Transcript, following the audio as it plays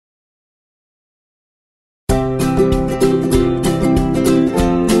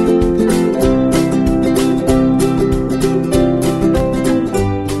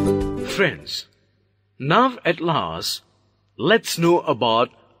Now at last, let's know about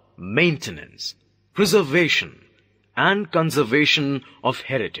maintenance, preservation and conservation of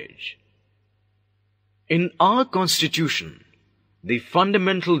heritage. In our Constitution, the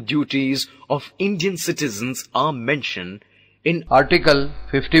fundamental duties of Indian citizens are mentioned in Article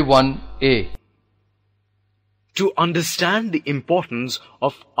 51A. To understand the importance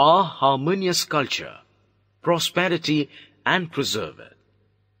of our harmonious culture, prosperity and preserve it.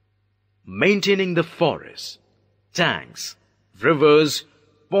 Maintaining the forests, tanks, rivers,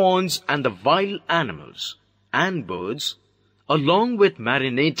 ponds and the wild animals and birds, along with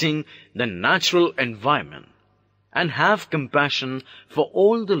marinating the natural environment, and have compassion for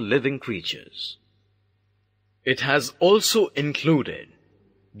all the living creatures. It has also included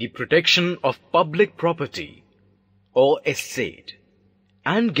the protection of public property or estate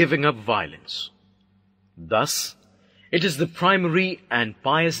and giving up violence. Thus, it is the primary and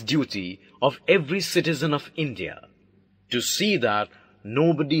pious duty of every citizen of India to see that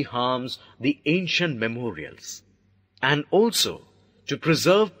nobody harms the ancient memorials, and also to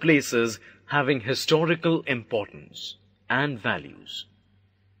preserve places having historical importance and values.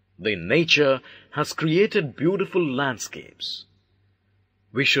 The nature has created beautiful landscapes.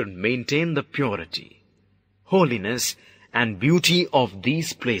 We should maintain the purity, holiness and beauty of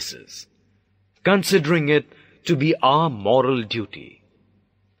these places, considering it to be our moral duty.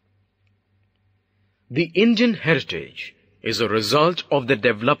 The Indian heritage is a result of the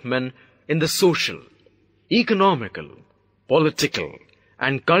development in the social, economical, political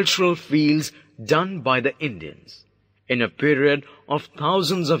and cultural fields done by the Indians in a period of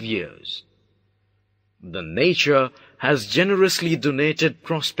thousands of years. The nature has generously donated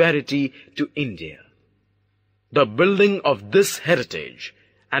prosperity to India. The building of this heritage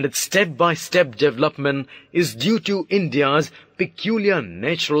and its step-by-step development is due to India's peculiar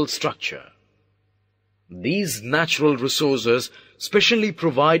natural structure. These natural resources specially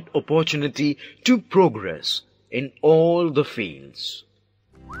provide opportunity to progress in all the fields.